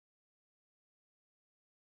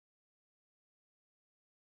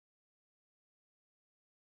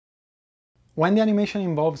When the animation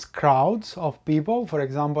involves crowds of people, for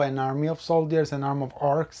example, an army of soldiers, an army of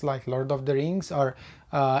orcs like Lord of the Rings, or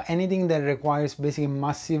anything that requires basically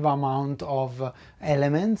massive amount of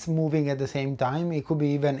elements moving at the same time, it could be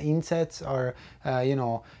even insects or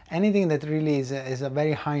anything that really is a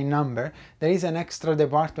very high number, there is an extra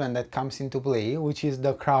department that comes into play, which is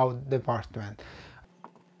the crowd department.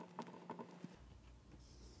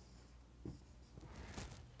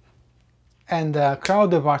 And the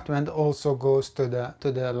crowd department also goes to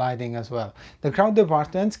the lighting as well. The crowd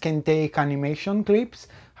departments can take animation clips,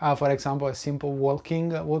 for example, a simple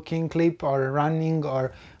walking clip or running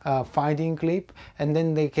or fighting clip, and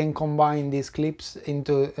then they can combine these clips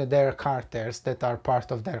into their characters that are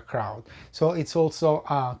part of their crowd. So it's also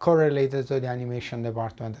correlated to the animation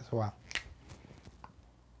department as well.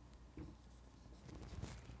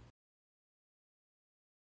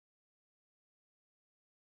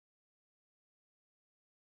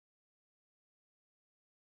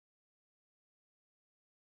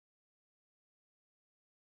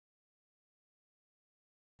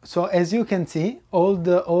 So as you can see, all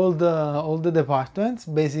the departments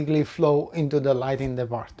basically flow into the lighting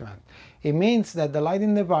department. It means that the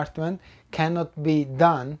lighting department cannot be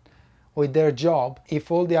done with their job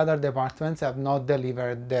if all the other departments have not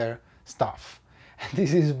delivered their stuff. And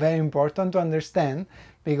this is very important to understand,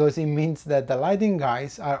 because it means that the lighting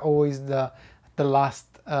guys are always the last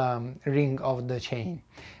ring of the chain.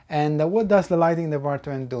 And what does the lighting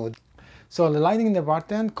department do? So the lighting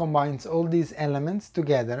department combines all these elements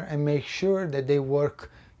together and makes sure that they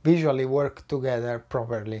visually work together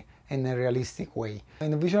properly in a realistic way.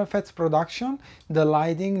 In the visual effects production, the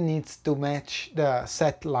lighting needs to match the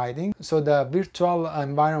set lighting. So the virtual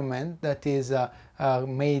environment that is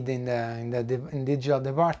made in digital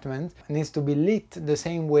department needs to be lit the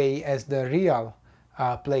same way as the real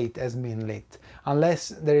plate has been lit, unless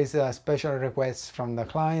there is a special request from the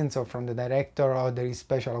clients or from the director, or there is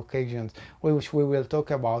special occasions, which we will talk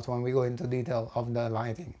about when we go into detail of the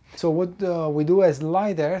lighting. So what we do as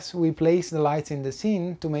lighters, we place the lights in the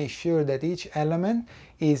scene to make sure that each element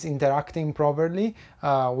is interacting properly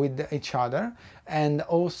with each other and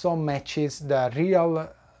also matches the real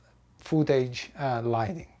footage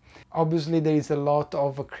lighting. Obviously, there is a lot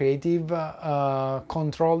of creative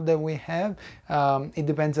control that we have. It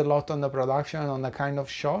depends a lot on the production, on the kind of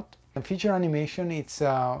shot. In feature animation, it's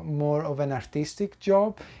more of an artistic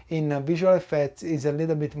job. In visual effects, it's a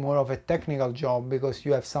little bit more of a technical job, because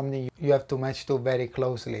you have something you have to match to very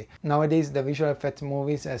closely. Nowadays, the visual effects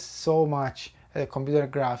movies has so much computer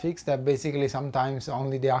graphics that basically sometimes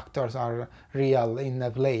only the actors are real in the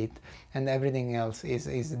plate and everything else is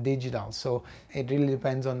digital. So it really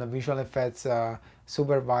depends on the visual effects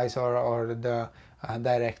supervisor or the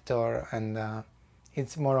director, and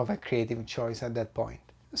it's more of a creative choice at that point.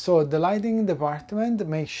 So the lighting department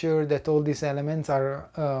makes sure that all these elements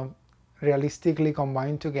are realistically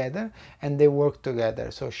combined together and they work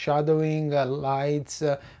together. So shadowing, lights,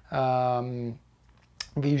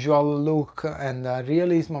 visual look and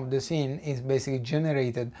realism of the scene is basically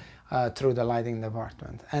generated through the lighting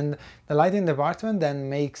department, and the lighting department then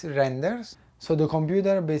makes renders. So the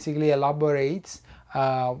computer basically elaborates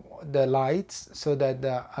the lights so that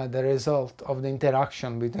the result of the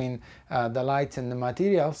interaction between the lights and the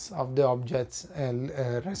materials of the objects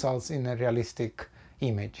results in a realistic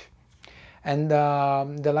image. And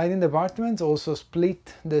the lighting departments also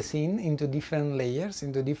split the scene into different layers,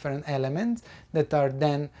 into different elements that are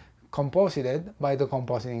then composited by the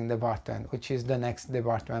compositing department, which is the next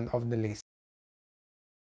department of the list.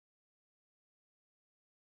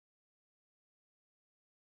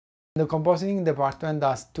 The compositing department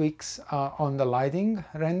does tweaks on the lighting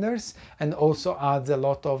renders and also adds a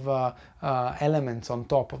lot of elements on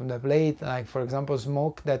top of the plate, like for example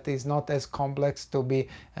smoke that is not as complex to be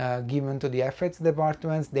given to the effects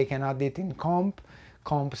departments. They can add it in comp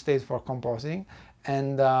stays for compositing,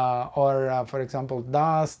 and for example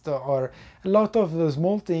dust, or a lot of the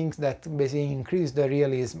small things that basically increase the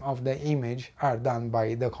realism of the image are done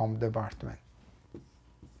by the comp department.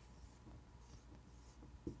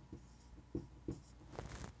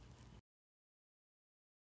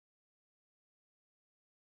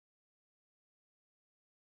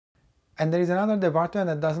 And there is another department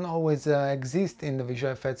that doesn't always exist in the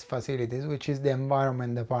visual effects facilities, which is the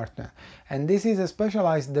environment department. And this is a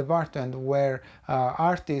specialized department where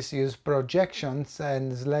artists use projections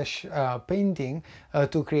and slash painting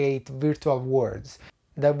to create virtual worlds.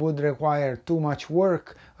 That would require too much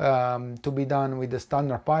work to be done with the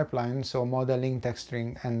standard pipeline, so modeling,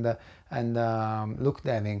 texturing, and and look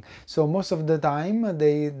deving. So most of the time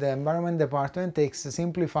the environment department takes a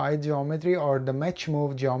simplified geometry or the match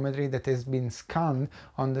move geometry that has been scanned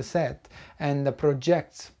on the set and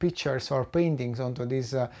projects pictures or paintings onto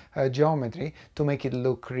this geometry to make it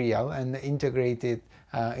look real and integrate it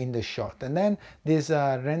in the shot. And then this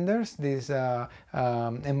renders, this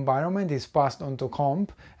environment is passed onto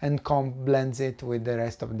comp, and comp blends it with the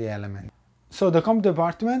rest of the element. So the comp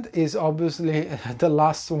department is obviously the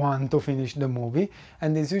last one to finish the movie,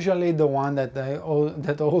 and it's usually the one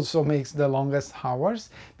that also makes the longest hours,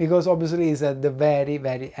 because obviously it's at the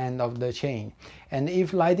very end of the chain. And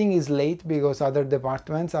if lighting is late because other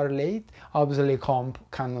departments are late, obviously comp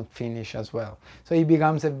cannot finish as well. So it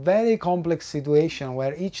becomes a very complex situation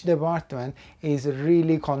where each department is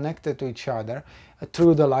really connected to each other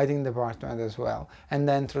through the lighting department as well, and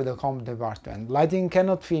then through the comp department. Lighting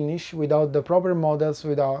cannot finish without the proper models,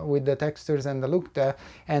 with the textures and the look there,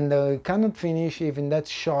 and cannot finish if in that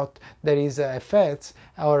shot there is effects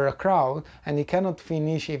or a crowd, and it cannot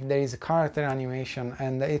finish if there is a character animation,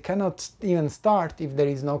 and it cannot even start if there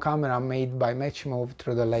is no camera made by match move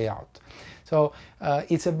through the layout. So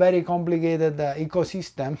it's a very complicated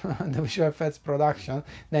ecosystem, the visual effects production,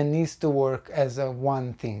 that needs to work as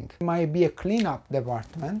one thing. It might be a cleanup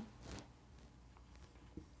department.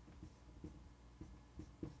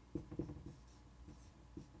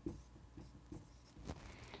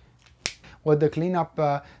 What the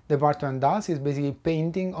cleanup department does is basically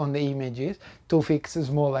painting on the images to fix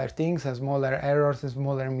smaller things, smaller errors,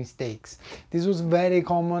 smaller mistakes. This was very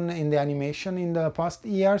common in the animation in the past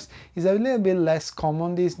years. It's a little bit less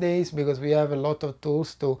common these days because we have a lot of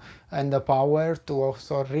tools and the power to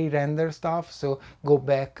also re-render stuff, so go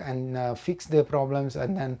back and fix the problems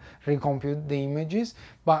and then recompute the images.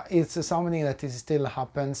 But it's something that still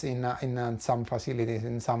happens in some facilities,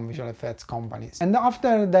 in some visual effects companies. And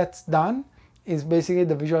after that's done, is basically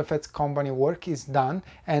the visual effects company work is done,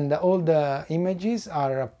 and all the images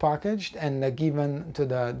are packaged and given to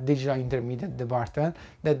the digital intermediate department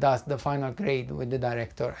that does the final grade with the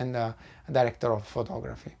director and the director of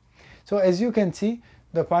photography. So as you can see,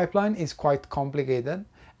 the pipeline is quite complicated,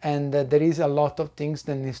 and there is a lot of things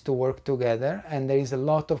that needs to work together, and there is a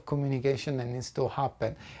lot of communication that needs to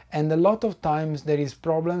happen, and a lot of times there is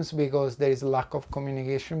problems because there is lack of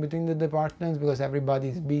communication between the departments, because everybody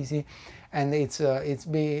is busy, and it's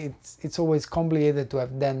always complicated to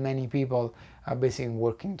have that many people basically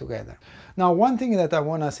working together. Now, one thing that I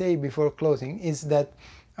want to say before closing is that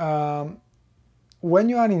when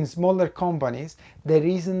you are in smaller companies, there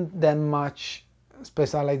isn't that much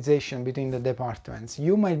specialization between the departments.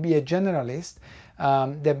 You might be a generalist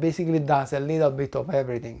that basically does a little bit of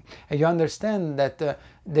everything, and you understand that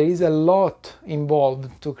there is a lot involved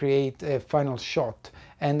to create a final shot,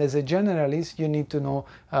 and as a generalist you need to know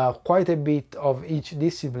quite a bit of each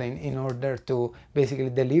discipline in order to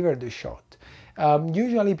basically deliver the shot.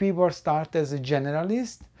 Usually people start as a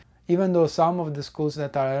generalist, even though some of the schools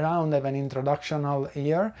that are around have an introductional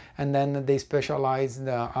year, and then they specialize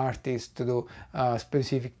the artists to do a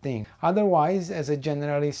specific thing. Otherwise, as a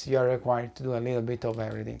generalist, you are required to do a little bit of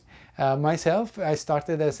everything. Myself, I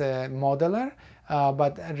started as a modeler,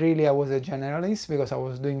 but really I was a generalist because I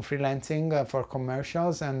was doing freelancing for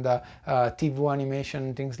commercials and TV animation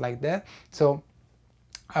and things like that. So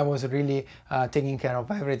I was really taking care of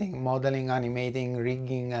everything: modeling, animating,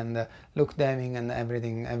 rigging, and look deving, and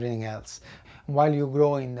everything else. While you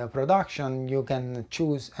grow in the production, you can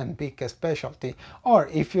choose and pick a specialty, or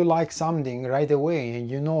if you like something right away and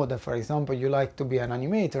you know that, for example, you like to be an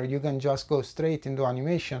animator, you can just go straight into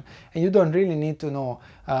animation, and you don't really need to know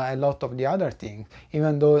a lot of the other things,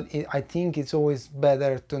 even though I think it's always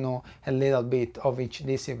better to know a little bit of each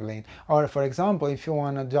discipline. Or for example, if you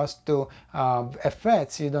want to just do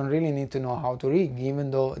effects, you don't really need to know how to rig,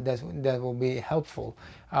 even though that will be helpful.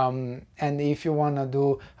 And if you want to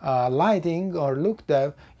do lighting or look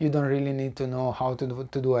dev, you don't really need to know how to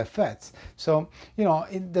do effects. So, you know,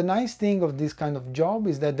 the nice thing of this kind of job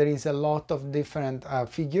is that there is a lot of different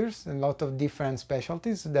figures, a lot of different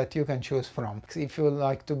specialties that you can choose from. If you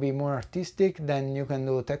like to be more artistic, then you can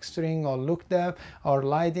do texturing or look dev or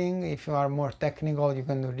lighting. If you are more technical, you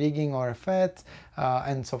can do rigging or effects,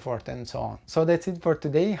 and so forth and so on. So that's it for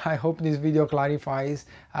today. I hope this video clarifies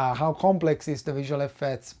how complex is the visual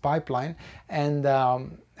effects pipeline, and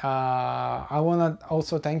I want to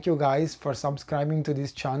also thank you guys for subscribing to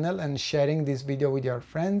this channel and sharing this video with your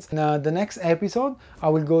friends. In the next episode, I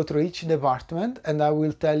will go through each department and I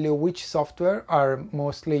will tell you which software are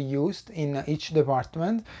mostly used in each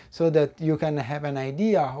department, so that you can have an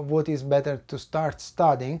idea of what is better to start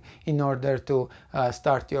studying in order to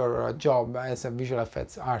start your job as a visual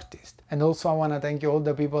effects artist. And also I want to thank you all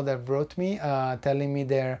the people that wrote me telling me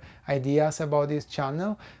their ideas about this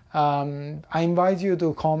channel. I invite you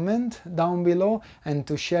to comment down below and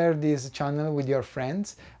to share this channel with your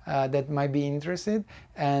friends that might be interested,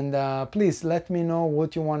 and please let me know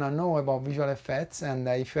what you want to know about visual effects, and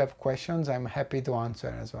if you have questions I'm happy to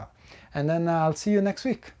answer as well. And then I'll see you next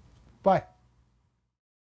week. Bye.